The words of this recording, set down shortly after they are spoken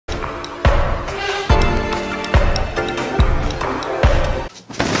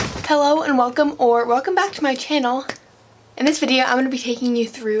Hello and welcome back to my channel. In this video I'm going to be taking you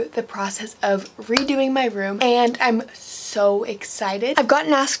through the process of redoing my room, and I'm so excited. I've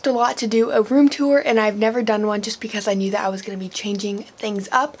gotten asked a lot to do a room tour and I've never done one just because I knew that I was going to be changing things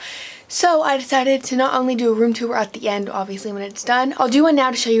up. So I decided to not only do a room tour at the end, obviously when it's done, I'll do one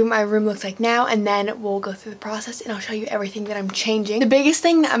now to show you what my room looks like now, and then we'll go through the process and I'll show you everything that I'm changing. The biggest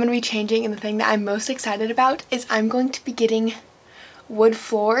thing that I'm going to be changing and the thing that I'm most excited about is I'm going to be getting wood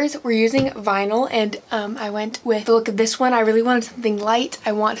floors. We're using vinyl, and I went with the look of this one. I really wanted something light.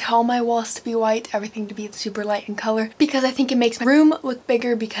 I want all my walls to be white, everything to be super light in color, because I think it makes my room look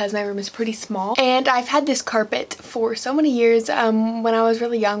bigger because my room is pretty small. And I've had this carpet for so many years. When I was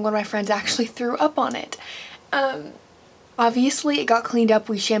really young, one of my friends actually threw up on it. Obviously it got cleaned up,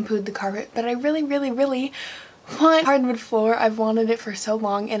 we shampooed the carpet, but I really want hardwood floor. I've wanted it for so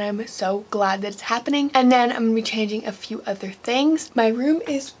long and I'm so glad that it's happening. And then I'm going to be changing a few other things. My room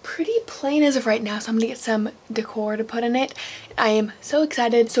is pretty plain as of right now, so I'm going to get some decor to put in it. I am so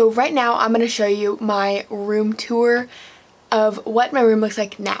excited. So right now I'm going to show you my room tour of what my room looks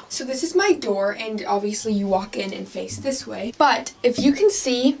like now. So this is my door, and obviously you walk in and face this way. But if you can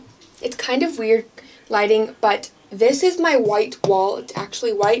see, it's kind of weird lighting, but this is my white wall. It's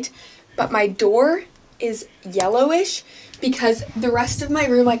actually white, but my door is yellowish because the rest of my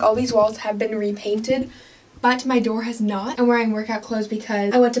room, like all these walls, have been repainted, but my door has not. I'm wearing workout clothes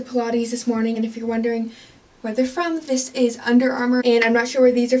because I went to Pilates this morning, and if you're wondering where they're from, this is Under Armour, and I'm not sure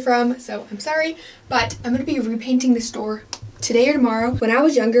where these are from, so I'm sorry, but I'm going to be repainting this door today or tomorrow. When I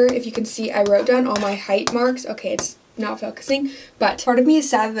was younger, if you can see, I wrote down all my height marks. Okay, it's not focusing, but part of me is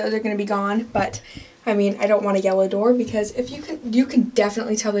sad that those are going to be gone, but I mean, I don't want a yellow door because if you can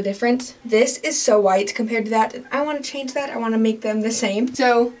definitely tell the difference. This is so white compared to that, and I want to change that. I want to make them the same.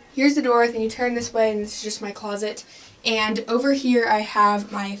 So here's the door, then you turn this way, and this is just my closet. And over here I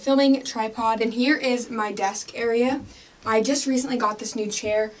have my filming tripod, and here is my desk area. I just recently got this new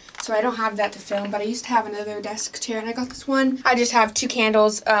chair, so I don't have that to film, but I used to have another desk chair, and I got this one. I just have 2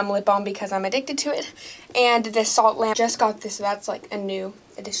 candles, lip balm because I'm addicted to it, and this salt lamp. Just got this, so that's like a new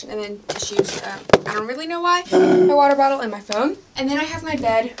addition. And then tissues, I don't really know why, my water bottle and my phone. And then I have my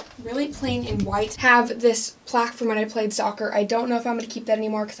bed, really plain in white. Have this plaque from when I played soccer. I don't know if I'm going to keep that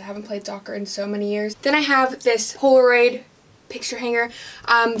anymore because I haven't played soccer in so many years. Then I have this Polaroid picture hanger.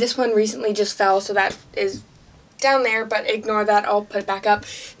 This one recently just fell, so that is down there, but ignore that, I'll put it back up.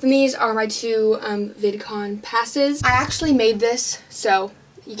 Then these are my 2 VidCon passes. I actually made this, so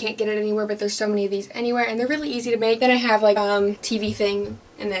you can't get it anywhere, but there's so many of these anywhere, and they're really easy to make. Then I have like TV thing,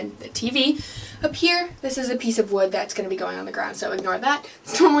 and then the TV up here. This is a piece of wood that's going to be going on the ground, so ignore that.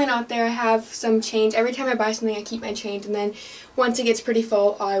 It's normally not there. I have some change. Every time I buy something, I keep my change, and then once it gets pretty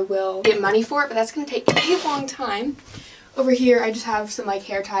full, I will get money for it, but that's going to take a long time. Over here I just have some like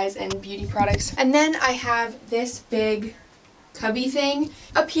hair ties and beauty products. And then I have this big cubby thing.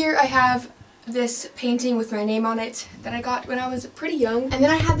 Up here I have this painting with my name on it that I got when I was pretty young. And then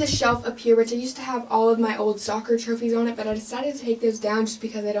I have this shelf up here which I used to have all of my old soccer trophies on it, but I decided to take those down just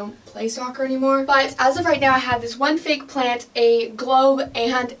because I don't play soccer anymore. But as of right now I have this one fake plant, a globe,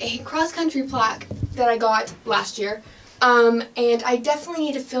 and a cross-country plaque that I got last year. And I definitely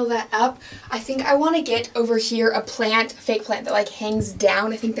need to fill that up. I think I want to get over here a plant, fake plant that like hangs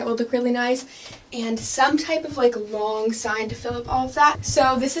down. I think that would look really nice. And some type of like long sign to fill up all of that.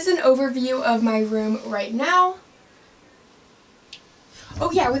 So this is an overview of my room right now.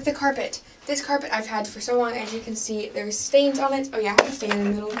 Oh yeah, with the carpet. This carpet I've had for so long, as you can see, there's stains on it. Oh yeah, I have a fan in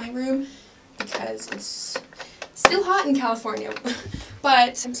the middle of my room because it's still hot in California.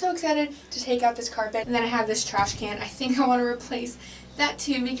 But I'm so excited to take out this carpet. And then I have this trash can. I think I want to replace that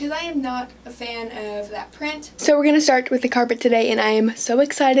too because I am not a fan of that print. So we're going to start with the carpet today, and I am so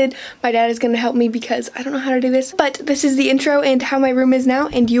excited. My dad is going to help me because I don't know how to do this. But this is the intro and how my room is now,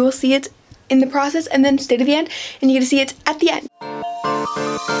 and you will see it in the process, and then stay to the end and you get to see it at the end.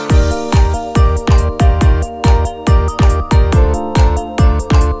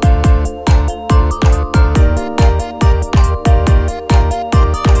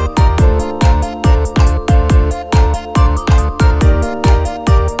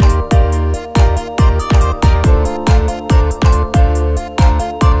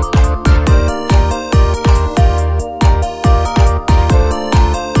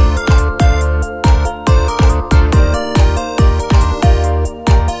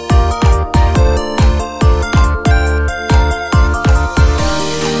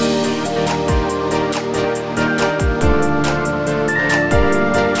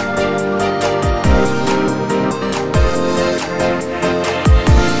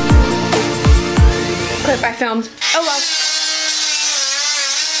 I filmed. Oh well.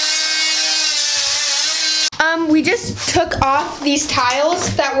 we just took off these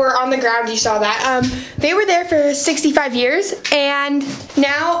tiles that were on the ground. You saw that. They were there for 65 years, and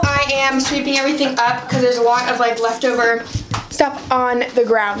now I am sweeping everything up because there's a lot of like leftover stuff on the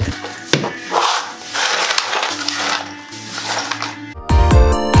ground.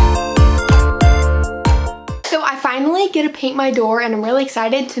 So I finally get to paint my door, and I'm really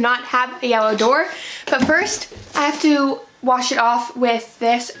excited to not have a yellow door. But first, I have to wash it off with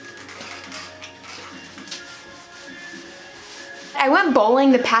this. I went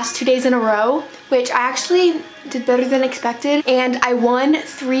bowling the past 2 days in a row, which I actually did better than expected, and I won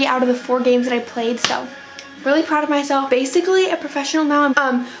 3 out of the 4 games that I played, so really proud of myself. Basically a professional now,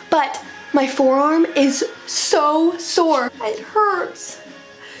 but my forearm is so sore. It hurts.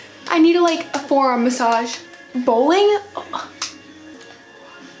 I need a forearm massage. Bowling?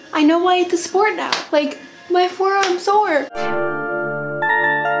 I know why it's a sport now. Like, my forearm's sore.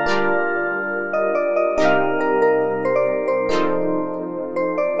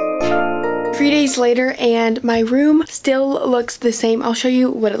 3 days later, and my room still looks the same. I'll show you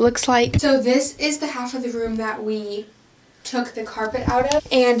what it looks like. So this is the half of the room that we took the carpet out of,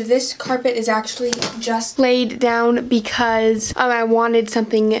 and this carpet is actually just laid down because I wanted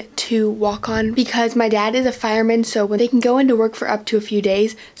something to walk on, because my dad is a fireman, so when they can go into work for up to a few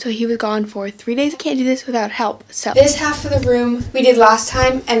days, so he was gone for 3 days. I can't do this without help. So this half of the room we did last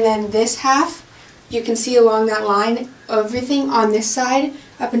time, and then this half, you can see along that line, everything on this side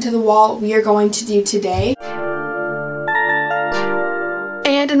up into the wall we are going to do today.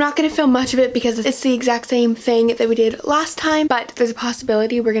 And I'm not going to film much of it because it's the exact same thing that we did last time, but there's a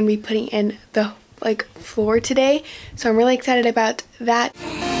possibility we're going to be putting in the floor today, so I'm really excited about that.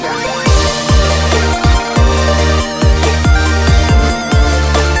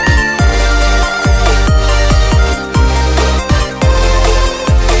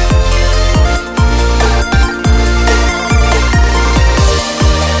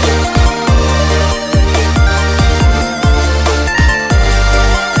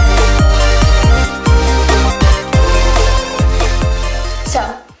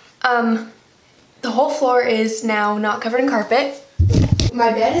 The whole floor is now not covered in carpet.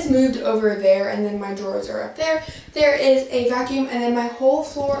 My bed has moved over there, and then my drawers are up there. There is a vacuum, and then my whole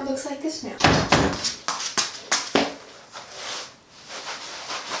floor looks like this now.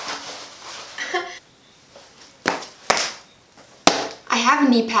 I have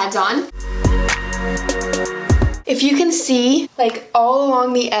knee pads on. If you can see, all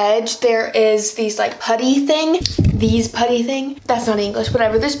along the edge, there is these putty thing. That's not English,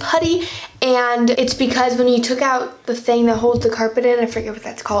 whatever. There's putty, and it's because when you took out the thing that holds the carpet in, I forget what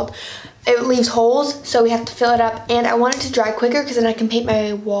that's called, it leaves holes, so we have to fill it up, and I want it to dry quicker because then I can paint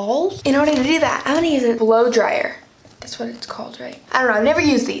my walls. In order to do that, I'm gonna use a blow dryer. That's what it's called, right? I don't know, I've never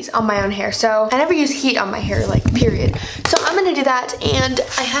used these on my own hair, so I never use heat on my hair, period. So I'm gonna do that, and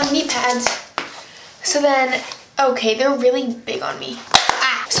I have knee pads, so then, okay, they're really big on me.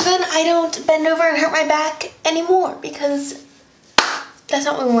 So then I don't bend over and hurt my back anymore, because that's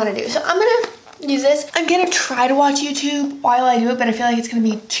not what we want to do. So I'm gonna use this. I'm gonna try to watch YouTube while I do it, but I feel like it's gonna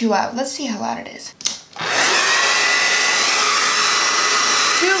be too loud. Let's see how loud it is.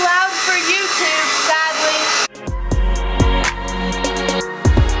 Too loud for YouTube, sadly.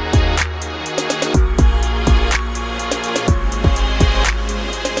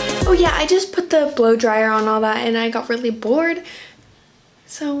 Oh yeah, I just put the blow dryer on all that, and I got really bored.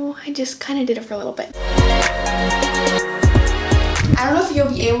 So I just kind of did it for a little bit. I don't know if you'll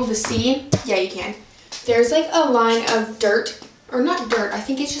be able to see. Yeah, you can. There's a line of dirt, or not dirt, I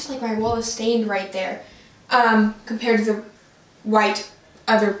think it's just my wall is stained right there, compared to the white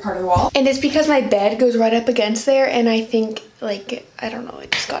other part of the wall. And it's because my bed goes right up against there, and I think I don't know,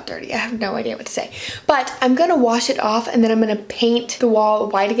 it just got dirty. I have no idea what to say. But I'm gonna wash it off, and then I'm gonna paint the wall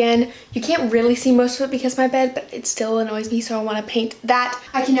white again. You can't really see most of it because of my bed, but it still annoys me, so I wanna paint that.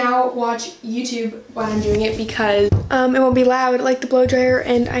 I can now watch YouTube while I'm doing it because it won't be loud like the blow dryer,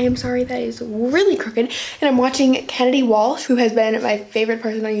 and I am sorry that is really crooked. And I'm watching Kennedy Walsh, who has been my favorite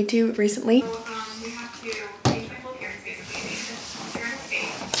person on YouTube recently.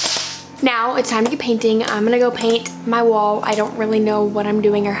 Now it's time to get painting. I'm gonna go paint my wall. I don't really know what I'm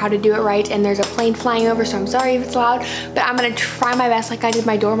doing or how to do it right, and there's a plane flying over, so I'm sorry if it's loud, but I'm gonna try my best like I did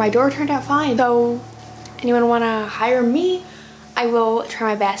my door. My door turned out fine. So anyone wanna hire me? I will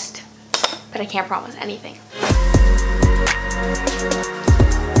try my best, but I can't promise anything.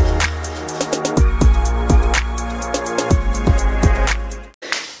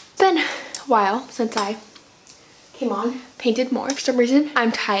 It's been a while since I came on, painted more. For some reason,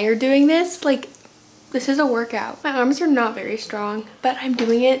 I'm tired doing this. This is a workout. My arms are not very strong, but I'm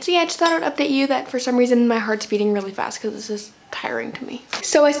doing it. So yeah, I just thought I would update you that for some reason my heart's beating really fast because this is tiring to me.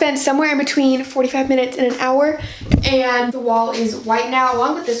 So I spent somewhere in between 45 minutes and an hour, and the wall is white now,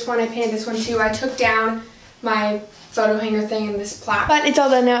 along with this one. I painted this one too. I took down my photo hanger thing and this plaque, but it's all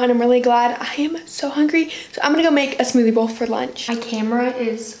done now and I'm really glad. I am so hungry, so I'm gonna go make a smoothie bowl for lunch. My camera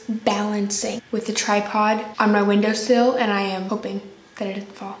is balancing with the tripod on my windowsill, and I am hoping that it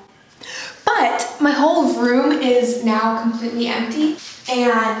didn't fall. But my whole room is now completely empty,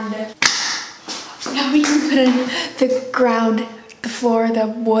 and now we can put in the ground, the floor, the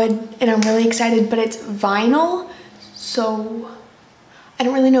wood, and I'm really excited. But it's vinyl, so I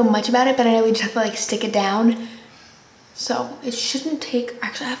don't really know much about it, but I know we just have to like stick it down. So it shouldn't take,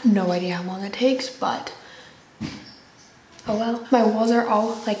 actually I have no idea how long it takes, but oh well. My walls are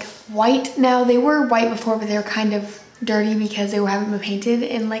all like white now. They were white before, but they were kind of dirty because they haven't been painted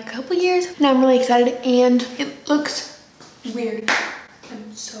in like a couple years. Now I'm really excited, and it looks weird.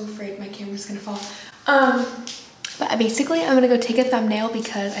 I'm so afraid my camera's gonna fall. But basically I'm gonna go take a thumbnail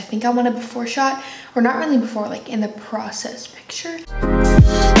because I think I want a before shot, or not really before, like in the process picture.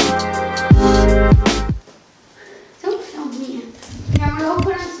 Don't film me. Yeah, I'm gonna go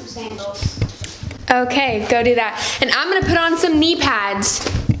put on some sandals. Okay, go do that. And I'm gonna put on some knee pads.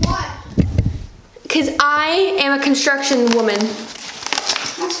 What? Because I am a construction woman.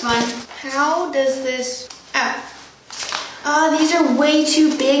 That's fun. How does this, oh, these are way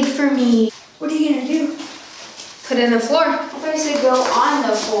too big for me. What are you gonna do? Put it in the floor. I thought you said go on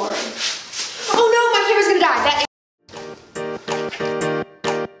the floor. Oh no, my camera's gonna die.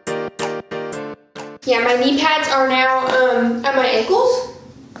 Yeah, my knee pads are now at my ankles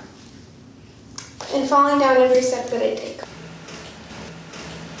and falling down every step that I take.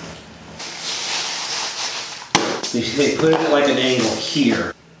 They put it at like an angle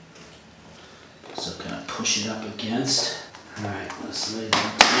here. So kind of push it up against. All right, let's lay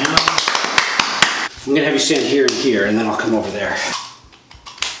that down. I'm gonna have you stand here and here, and then I'll come over there.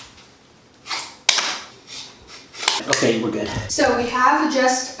 Okay, we're good. So we have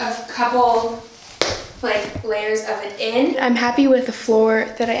just a couple like layers of it in. I'm happy with the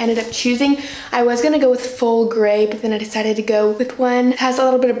floor that I ended up choosing. I was gonna go with full gray, but then I decided to go with one that has a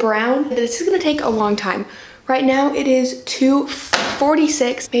little bit of brown. This is gonna take a long time. Right now it is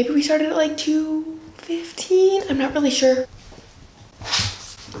 2:46. Maybe we started at like 2:15. I'm not really sure.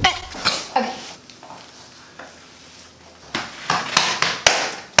 Okay.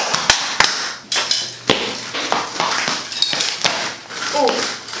 Oh,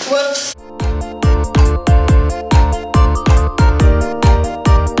 whoops.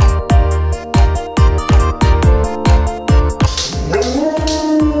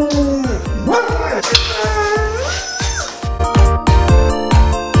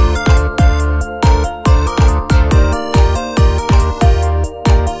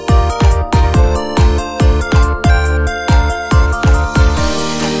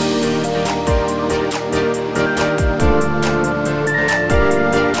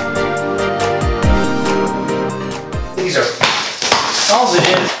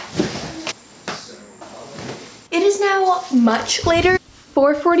 It is now much later,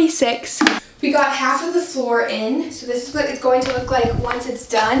 4:46. We got half of the floor in, so this is what it's going to look like once it's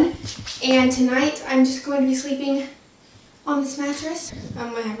done. And tonight I'm just going to be sleeping on this mattress. I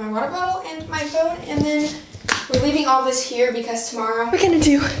have my water bottle and my phone, and then we're leaving all this here because tomorrow we're gonna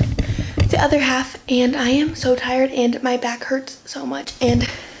do the other half, and I am so tired and my back hurts so much, and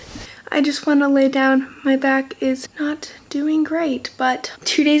I just want to lay down. My back is not doing great, but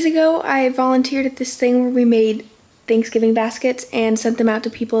 2 days ago I volunteered at this thing where we made Thanksgiving baskets and sent them out to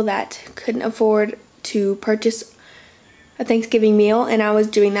people that couldn't afford to purchase a Thanksgiving meal, and I was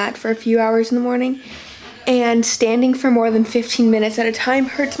doing that for a few hours in the morning, and standing for more than 15 minutes at a time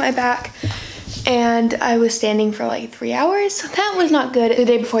hurts my back, and I was standing for like 3 hours, so that was not good. The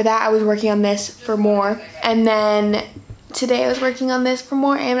day before that I was working on this for more, and then today I was working on this for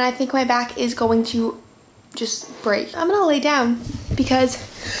more, and I think my back is going to just break. I'm gonna lay down because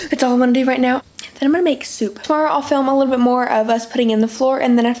that's all I'm gonna do right now. Then I'm gonna make soup. Tomorrow I'll film a little bit more of us putting in the floor,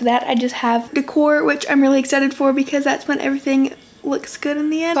 and then after that I just have decor, which I'm really excited for because that's when everything looks good in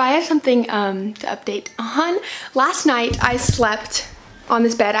the end. So I have something to update on. Last night I slept on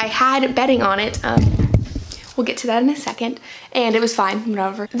this bed. I had bedding on it. We'll get to that in a second, and it was fine,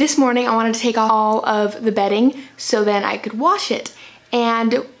 whatever. This morning I wanted to take off all of the bedding so then I could wash it,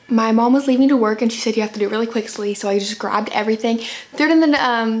 and my mom was leaving to work and she said you have to do it really quickly, so I just grabbed everything, threw it in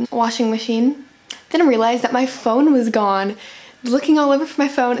the washing machine. Then I realized that my phone was gone, looking all over for my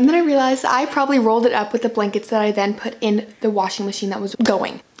phone, and then I realized I probably rolled it up with the blankets that I then put in the washing machine that was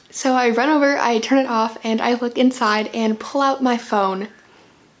going. So I run over, I turn it off, and I look inside and pull out my phone.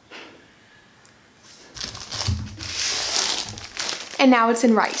 And now it's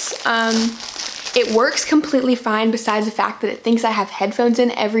in rice. It works completely fine besides the fact that it thinks I have headphones in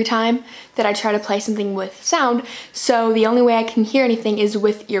every time that I try to play something with sound. So the only way I can hear anything is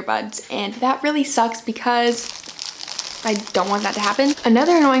with earbuds, and that really sucks because I don't want that to happen.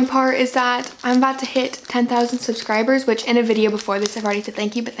 Another annoying part is that I'm about to hit 10,000 subscribers, which in a video before this I've already said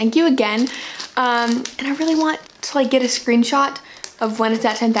thank you, but thank you again. And I really want to like get a screenshot of when it's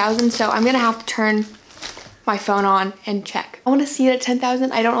at 10,000, so I'm gonna have to turn my phone on and check. I want to see it at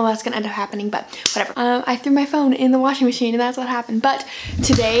 10,000. I don't know if that's gonna end up happening, but whatever. I threw my phone in the washing machine and that's what happened. But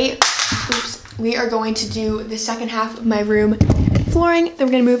today, oops, we are going to do the second half of my room flooring. Then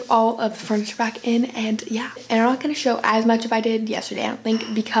we're gonna move all of the furniture back in, and yeah. And I'm not gonna show as much as I did yesterday, I don't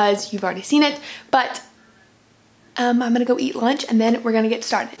think, because you've already seen it. But I'm gonna go eat lunch and then we're gonna get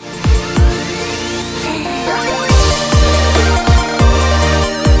started.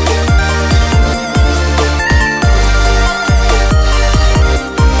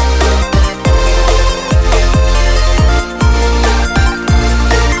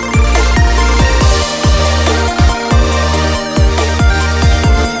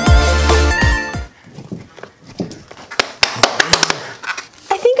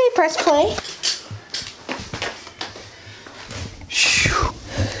 Press play.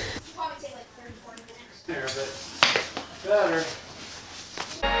 Probably take like 30-40 minutes. There, but better.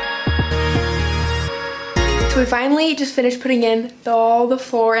 So we finally just finished putting in all the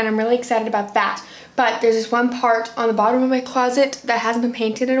floor, and I'm really excited about that. But there's this one part on the bottom of my closet that hasn't been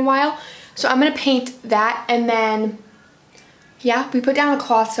painted in a while. So I'm gonna paint that, and then, yeah, we put down a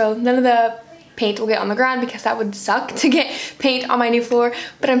cloth so none of the paint will get on the ground because that would suck to get paint on my new floor.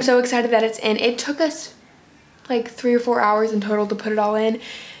 But I'm so excited that it's in. It took us like 3 or 4 hours in total to put it all in.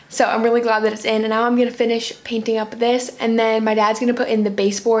 So I'm really glad that it's in, and now I'm gonna finish painting up this, and then my dad's gonna put in the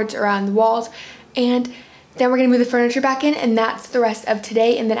baseboards around the walls, and then we're gonna move the furniture back in, and that's the rest of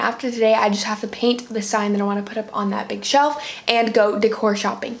today. And then after today, I just have to paint the sign that I wanna put up on that big shelf and go decor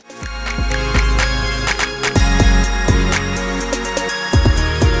shopping.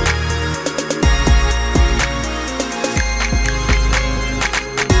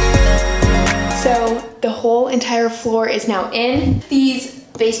 So the whole entire floor is now in. These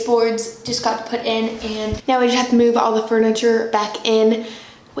baseboards just got put in, and now we just have to move all the furniture back in,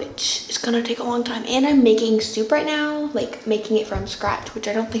 which is gonna take a long time. And I'm making soup right now, like making it from scratch, which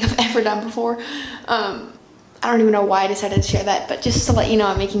I don't think I've ever done before. I don't even know why I decided to share that, but just to let you know,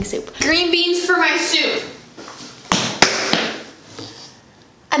 I'm making soup. Green beans for my soup.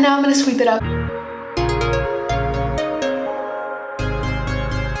 And now I'm gonna sweep it up.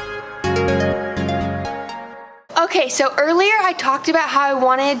 Okay, so earlier I talked about how I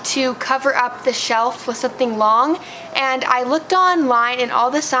wanted to cover up the shelf with something long, and I looked online and all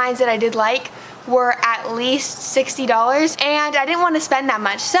the signs that I did like were at least $60, and I didn't want to spend that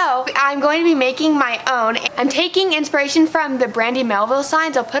much, so I'm going to be making my own. I'm taking inspiration from the Brandy Melville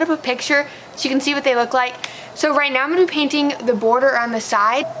signs. I'll put up a picture so you can see what they look like. So right now I'm going to be painting the border on the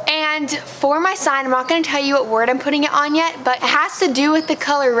side, and for my sign, I'm not going to tell you what word I'm putting it on yet, but it has to do with the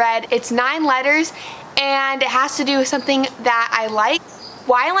color red. It's 9 letters, and it has to do with something that I like.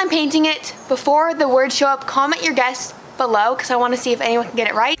 While I'm painting it, before the words show up, comment your guess below because I want to see if anyone can get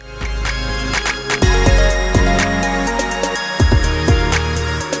it right.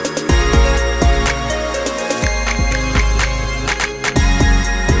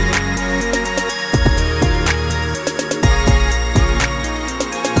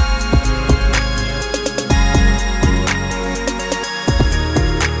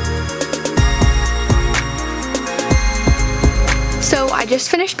 So I just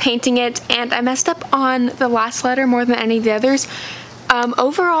finished painting it, and I messed up on the last letter more than any of the others.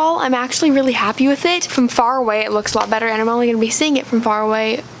 Overall, I'm actually really happy with it. From far away, it looks a lot better, and I'm only going to be seeing it from far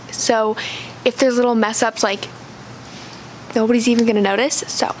away. So if there's little mess ups, like, nobody's even going to notice.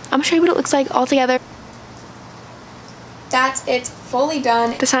 So I'm going to show you what it looks like all together. That's it, fully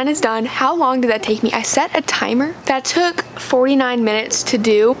done. The sign is done. How long did that take me? I set a timer. That took 49 minutes to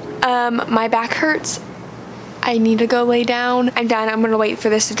do. My back hurts. I need to go lay down. I'm done. I'm gonna wait for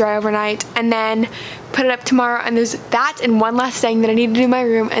this to dry overnight and then put it up tomorrow. And there's that and one last thing that I need to do in my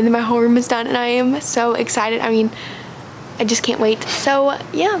room, and then my whole room is done, and I am so excited. I mean, I just can't wait. So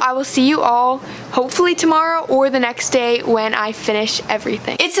yeah, I will see you all hopefully tomorrow or the next day when I finish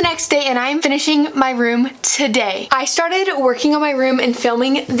everything. It's the next day and I'm finishing my room today. I started working on my room and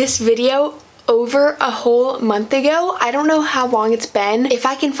filming this video over a whole month ago. I don't know how long it's been. If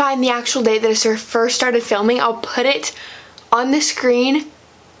I can find the actual date that I first started filming, I'll put it on the screen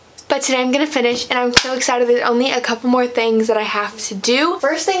but today I'm gonna finish and I'm so excited. There's only a couple more things that I have to do.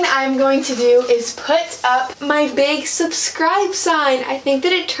 First thing that I'm going to do is put up my big subscribe sign. I think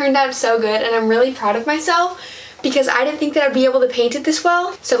that it turned out so good and I'm really proud of myself because I didn't think that I'd be able to paint it this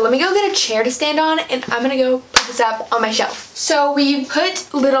well. So let me go get a chair to stand on and I'm gonna go put this up on my shelf. So we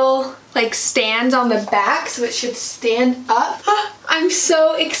put little like stands on the back so it should stand up. I'm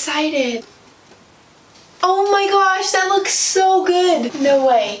so excited. Oh my gosh, that looks so good. No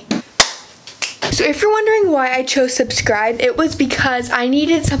way. So if you're wondering why I chose subscribe, it was because I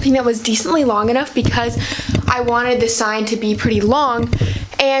needed something that was decently long enough because I wanted the sign to be pretty long.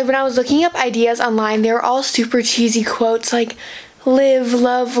 And when I was looking up ideas online, they were all super cheesy quotes like live,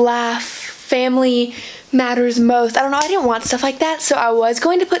 love, laugh, family matters most. I don't know, I didn't want stuff like that. So I was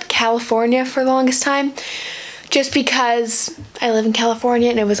going to put California for the longest time just because I live in California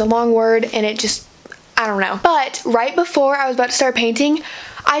and it was a long word and it just, I don't know. But right before I was about to start painting,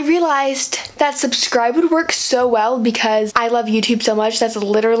 I realized that subscribe would work so well because I love YouTube so much. That's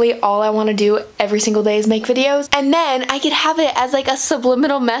literally all I want to do every single day is make videos. And then I could have it as like a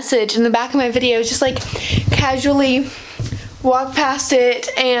subliminal message in the back of my videos, just like casually walk past it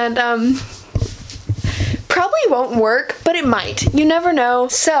and probably won't work, but it might. You never know.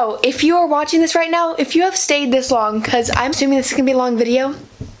 So if you are watching this right now, if you have stayed this long, because I'm assuming this is going to be a long video,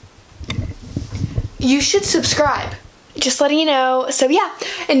 you should subscribe. Just letting you know. So yeah,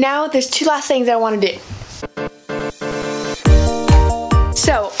 and now there's two last things I want to do.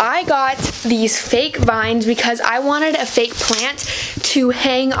 So I got these fake vines because I wanted a fake plant to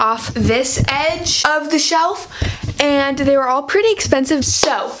hang off this edge of the shelf and they were all pretty expensive.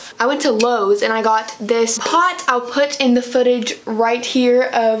 So I went to Lowe's and I got this pot. I'll put in the footage right here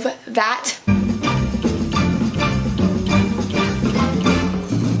of that.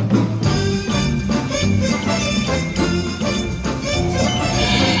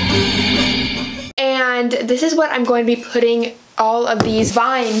 And this is what I'm going to be putting all of these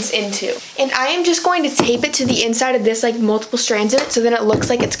vines into. And I am just going to tape it to the inside of this, like multiple strands of it, so then it looks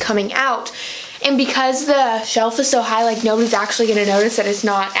like it's coming out. And because the shelf is so high, like nobody's actually gonna notice that it's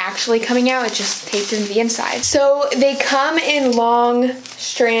not actually coming out, it's just taped into the inside. So they come in long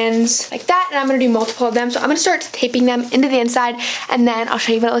strands like that, and I'm gonna do multiple of them. So I'm gonna start taping them into the inside, and then I'll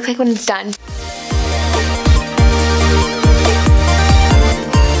show you what it looks like when it's done.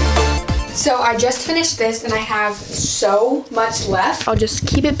 So I just finished this and I have so much left. I'll just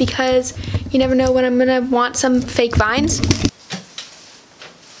keep it because you never know when I'm gonna want some fake vines.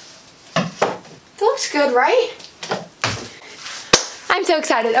 That looks good, right? I'm so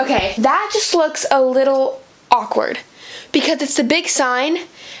excited. Okay, that just looks a little awkward because it's the big sign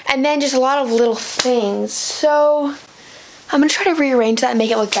and then just a lot of little things. So I'm gonna try to rearrange that and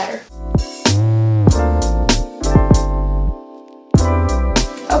make it look better.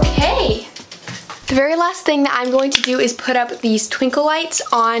 The very last thing that I'm going to do is put up these twinkle lights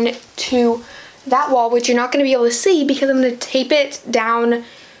on to that wall, which you're not going to be able to see because I'm going to tape it down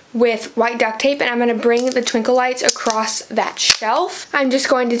with white duct tape and I'm going to bring the twinkle lights across that shelf. I'm just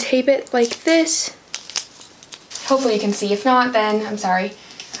going to tape it like this. Hopefully you can see. If not, then I'm sorry.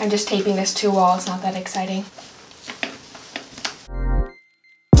 I'm just taping this to a wall. It's not that exciting.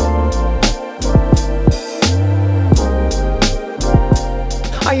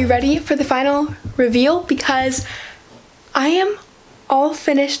 Are you ready for the final reveal? Because I am all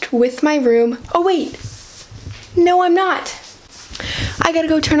finished with my room. Oh wait, no I'm not. I gotta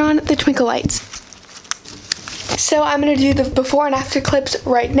go turn on the twinkle lights. So I'm gonna do the before and after clips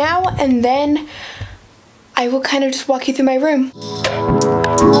right now and then I will kind of just walk you through my room.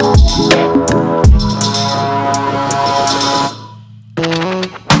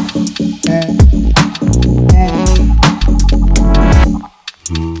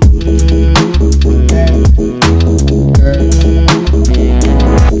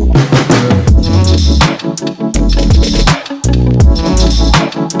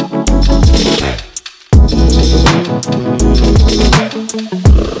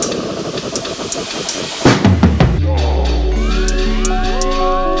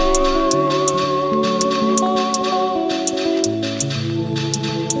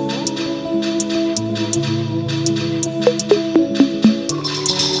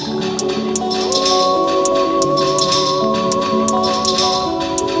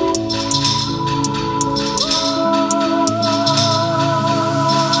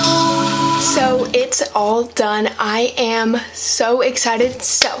 It's all done. I am so excited.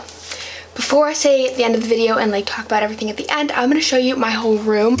 So before I say the end of the video and like talk about everything at the end, I'm going to show you my whole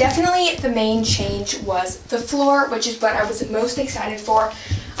room. Definitely the main change was the floor, which is what I was most excited for.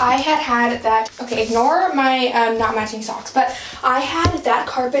 I had that, okay, ignore my not matching socks, but I had that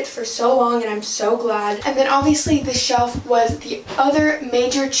carpet for so long and I'm so glad. And then obviously the shelf was the other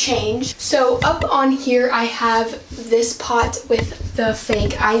major change. So up on here I have this pot with the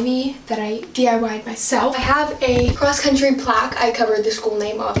fake ivy that I DIY'd myself. I have a cross-country plaque. I covered the school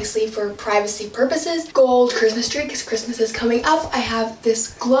name obviously for privacy purposes. Gold Christmas tree because Christmas is coming up. I have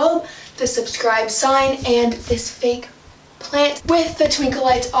this globe, the subscribe sign, and this fake plant with the twinkle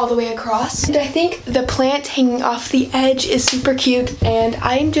lights all the way across. And I think the plant hanging off the edge is super cute and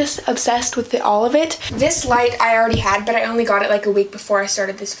I'm just obsessed with all of it. This light I already had, but I only got it like a week before I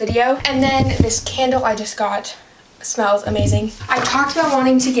started this video. And then this candle I just got smells amazing. I talked about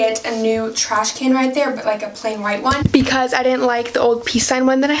wanting to get a new trash can right there, but like a plain white one, because I didn't like the old peace sign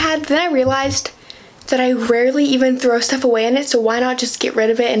one that I had. Then I realized that I rarely even throw stuff away in it, so why not just get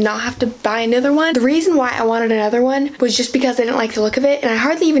rid of it and not have to buy another one? The reason why I wanted another one was just because I didn't like the look of it and I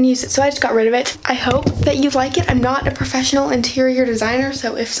hardly even use it, so I just got rid of it. I hope that you like it. I'm not a professional interior designer,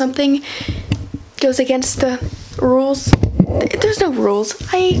 so if something goes against the rules, there's no rules.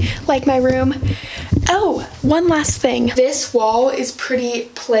 I like my room. Oh, one last thing. This wall is pretty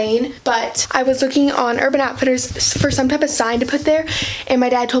plain, but I was looking on Urban Outfitters for some type of sign to put there, and my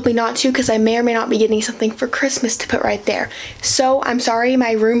dad told me not to because I may or may not be getting something for Christmas to put right there. So I'm sorry,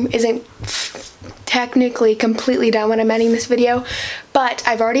 my room isn't technically completely done when I'm editing this video, but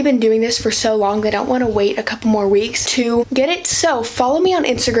I've already been doing this for so long that I don't want to wait a couple more weeks to get it. So follow me on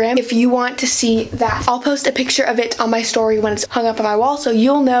Instagram if you want to see that. I'll post a picture of it on my story when it's hung up on my wall so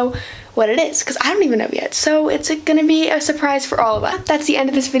you'll know what it is, because I don't even know yet. So it's gonna be a surprise for all of us. That's the end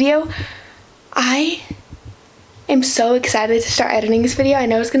of this video. I am so excited to start editing this video. I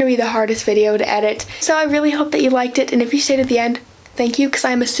know it's gonna be the hardest video to edit, so I really hope that you liked it, and if you stayed at the end, thank you, because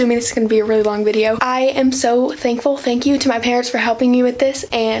I'm assuming this is going to be a really long video. I am so thankful. Thank you to my parents for helping me with this,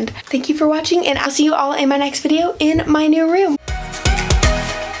 and thank you for watching, and I'll see you all in my next video in my new room.